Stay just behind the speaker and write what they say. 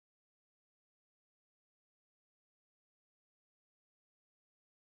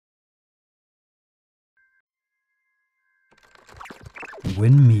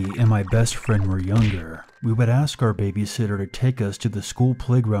When me and my best friend were younger, we would ask our babysitter to take us to the school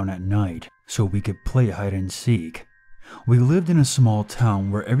playground at night so we could play hide and seek. We lived in a small town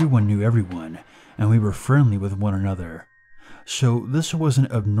where everyone knew everyone and we were friendly with one another. So this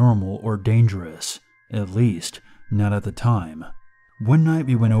wasn't abnormal or dangerous, at least not at the time. One night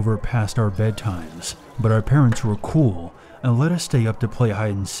we went over past our bedtimes, but our parents were cool and let us stay up to play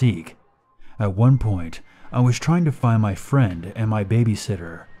hide and seek. At one point, I was trying to find my friend and my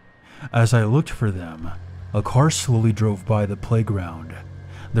babysitter. As I looked for them, a car slowly drove by the playground.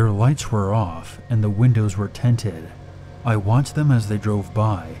 Their lights were off and the windows were tinted. I watched them as they drove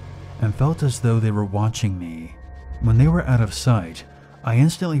by and felt as though they were watching me. When they were out of sight, I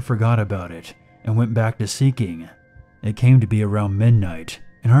instantly forgot about it and went back to seeking. It came to be around midnight,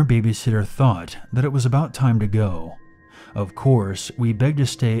 and our babysitter thought that it was about time to go. Of course, we begged to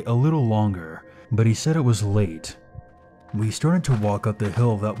stay a little longer, but he said it was late. We started to walk up the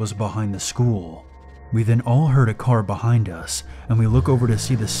hill that was behind the school. We then all heard a car behind us, and we look over to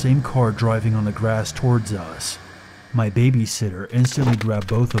see the same car driving on the grass towards us. My babysitter instantly grabbed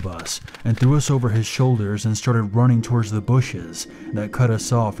both of us and threw us over his shoulders and started running towards the bushes that cut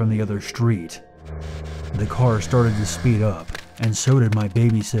us off from the other street. The car started to speed up, and so did my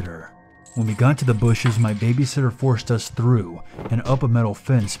babysitter. When we got to the bushes, my babysitter forced us through and up a metal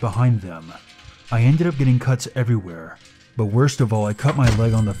fence behind them. I ended up getting cuts everywhere, but worst of all, I cut my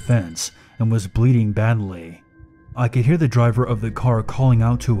leg on the fence and was bleeding badly. I could hear the driver of the car calling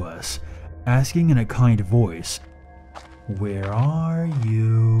out to us, asking in a kind voice, "Where are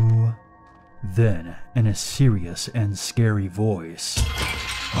you?" Then, in a serious and scary voice,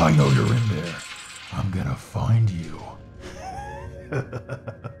 "I know you're in there. I'm gonna find you."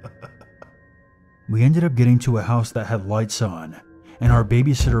 We ended up getting to a house that had lights on, and our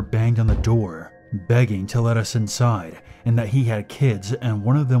babysitter banged on the door, begging to let us inside and that he had kids and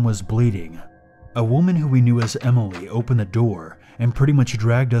one of them was bleeding. A woman who we knew as Emily opened the door and pretty much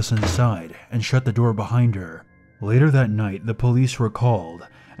dragged us inside and shut the door behind her. Later that night, the police were called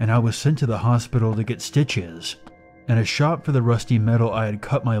and I was sent to the hospital to get stitches and a shot for the rusty metal I had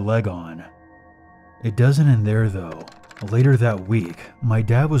cut my leg on. It doesn't end there though. Later that week, my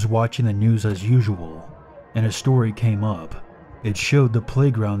dad was watching the news as usual, and a story came up. It showed the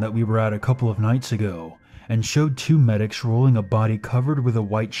playground that we were at a couple of nights ago, and showed two medics rolling a body covered with a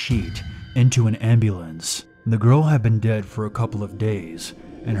white sheet into an ambulance. The girl had been dead for a couple of days,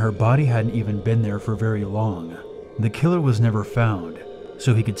 and her body hadn't even been there for very long. The killer was never found,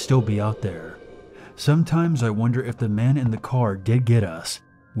 so he could still be out there. Sometimes I wonder if the man in the car did get us.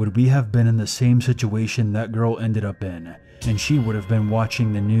 Would we have been in the same situation that girl ended up in, and she would have been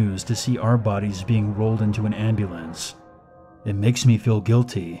watching the news to see our bodies being rolled into an ambulance? It makes me feel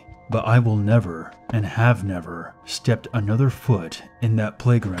guilty, but I will never, and have never, stepped another foot in that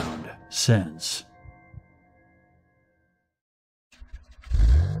playground since.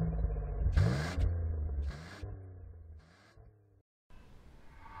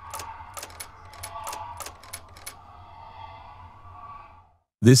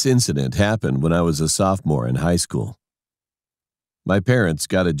 This incident happened when I was a sophomore in high school. My parents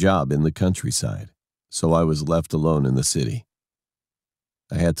got a job in the countryside, so I was left alone in the city.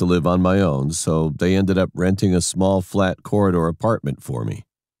 I had to live on my own, so they ended up renting a small flat corridor apartment for me.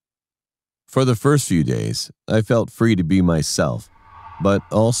 For the first few days, I felt free to be myself, but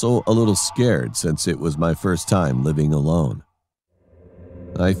also a little scared since it was my first time living alone.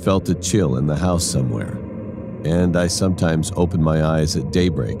 I felt a chill in the house somewhere, and I sometimes opened my eyes at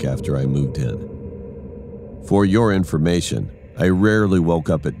daybreak after I moved in. For your information, I rarely woke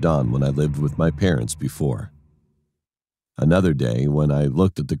up at dawn when I lived with my parents before. Another day, when I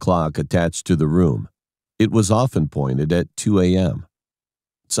looked at the clock attached to the room, it was often pointed at 2 a.m.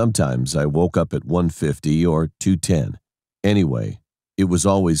 Sometimes I woke up at 1:50 or 2:10. Anyway, it was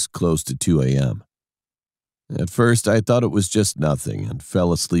always close to 2 a.m. At first, I thought it was just nothing and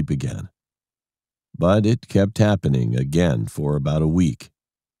fell asleep again. But it kept happening again for about a week.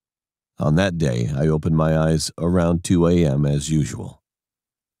 On that day, I opened my eyes around 2 a.m. as usual.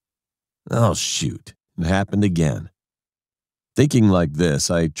 Oh shoot, it happened again. Thinking like this,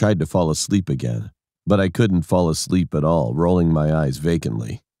 I tried to fall asleep again, but I couldn't fall asleep at all, rolling my eyes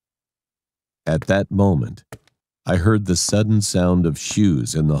vacantly. At that moment, I heard the sudden sound of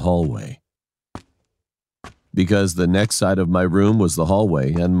shoes in the hallway. Because the next side of my room was the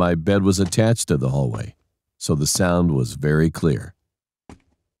hallway and my bed was attached to the hallway, so the sound was very clear.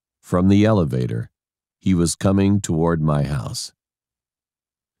 From the elevator, he was coming toward my house.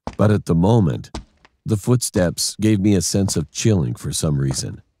 But at the moment, the footsteps gave me a sense of chilling for some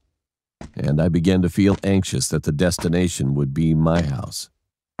reason. and I began to feel anxious that the destination would be my house.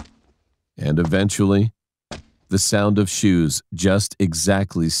 And eventually, the sound of shoes just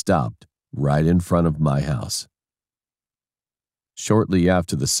exactly stopped right in front of my house. Shortly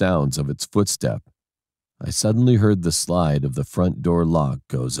after the sounds of its footstep, I suddenly heard the slide of the front door lock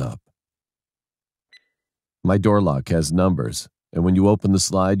goes up. My door lock has numbers, and when you open the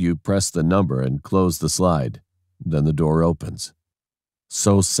slide, you press the number and close the slide. Then the door opens.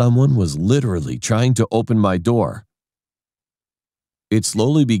 So someone was literally trying to open my door. It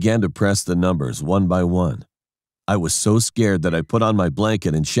slowly began to press the numbers one by one. I was so scared that I put on my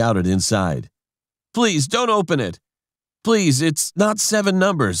blanket and shouted inside, "Please don't open it! Please, it's not 7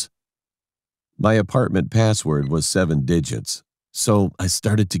 numbers." My apartment password was 7 digits, so I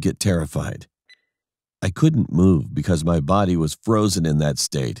started to get terrified. I couldn't move because my body was frozen in that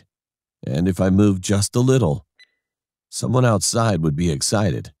state, and if I moved just a little, someone outside would be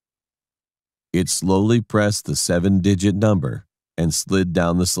excited. It slowly pressed the 7-digit number and slid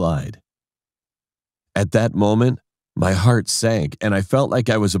down the slide. At that moment, my heart sank and I felt like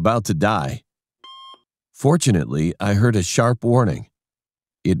I was about to die. Fortunately, I heard a sharp warning.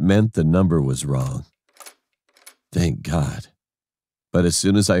 It meant the number was wrong. Thank God. But as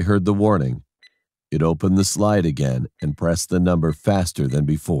soon as I heard the warning, it opened the slide again and pressed the number faster than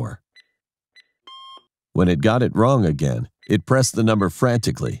before. When it got it wrong again, it pressed the number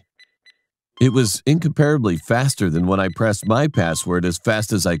frantically. It was incomparably faster than when I pressed my password as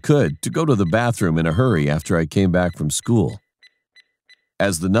fast as I could to go to the bathroom in a hurry after I came back from school.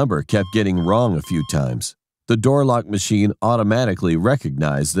 As the number kept getting wrong a few times, the door lock machine automatically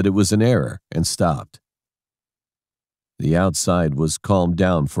recognized that it was an error and stopped. The outside was calmed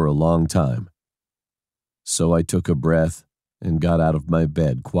down for a long time, so I took a breath and got out of my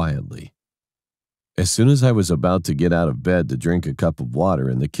bed quietly. As soon as I was about to get out of bed to drink a cup of water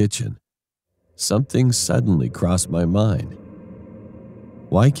in the kitchen, something suddenly crossed my mind.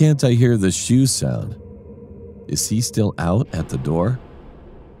 Why can't I hear the shoe sound? Is he still out at the door?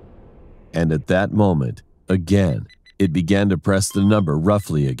 And at that moment, again, it began to press the number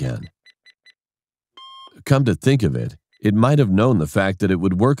roughly again. Come to think of it, it might have known the fact that it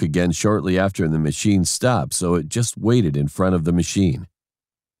would work again shortly after the machine stopped, so it just waited in front of the machine.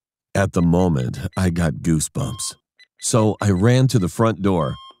 At the moment, I got goosebumps. So I ran to the front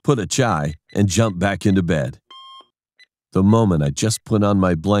door, put a chai, and jumped back into bed. The moment I just put on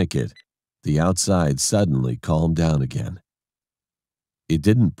my blanket, the outside suddenly calmed down again. It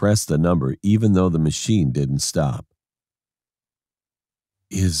didn't press the number even though the machine didn't stop.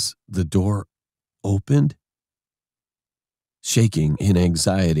 Is the door opened? Shaking in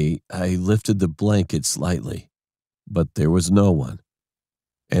anxiety, I lifted the blanket slightly, but there was no one.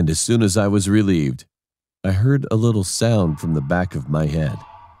 And as soon as I was relieved, I heard a little sound from the back of my head.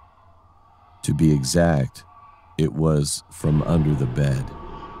 To be exact, it was from under the bed.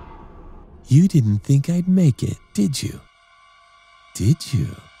 You didn't think I'd make it, did you? Did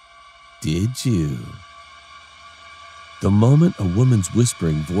you? Did you? The moment a woman's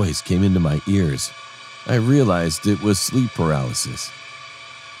whispering voice came into my ears, I realized it was sleep paralysis.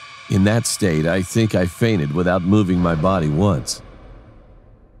 In that state, I think I fainted without moving my body once.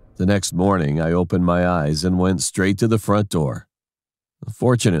 The next morning, I opened my eyes and went straight to the front door.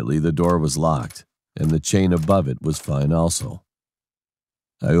 Fortunately, the door was locked, and the chain above it was fine also.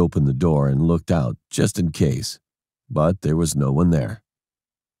 I opened the door and looked out just in case, but there was no one there.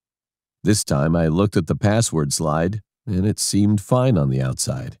 This time, I looked at the password slide, and it seemed fine on the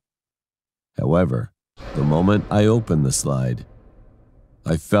outside. However, the moment I opened the slide,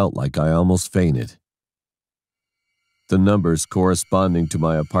 I felt like I almost fainted. The numbers corresponding to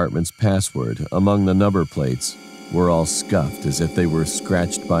my apartment's password among the number plates were all scuffed as if they were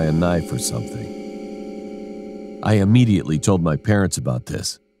scratched by a knife or something. I immediately told my parents about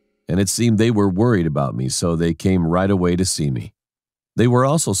this, and it seemed they were worried about me, so they came right away to see me. They were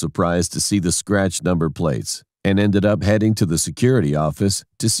also surprised to see the scratched number plates and ended up heading to the security office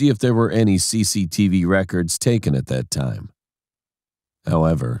to see if there were any CCTV records taken at that time.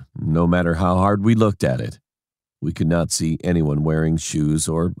 However, no matter how hard we looked at it, we could not see anyone wearing shoes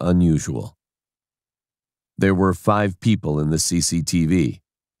or unusual. There were 5 people in the CCTV,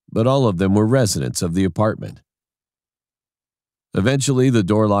 but all of them were residents of the apartment. Eventually, the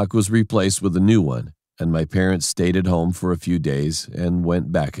door lock was replaced with a new one, and my parents stayed at home for a few days and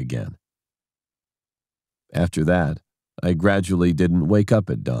went back again. After that, I gradually didn't wake up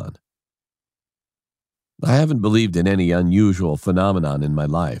at dawn. I haven't believed in any unusual phenomenon in my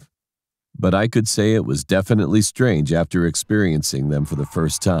life, but I could say it was definitely strange after experiencing them for the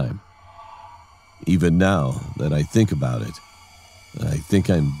first time. Even now that I think about it, I think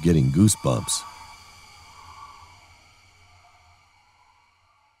I'm getting goosebumps.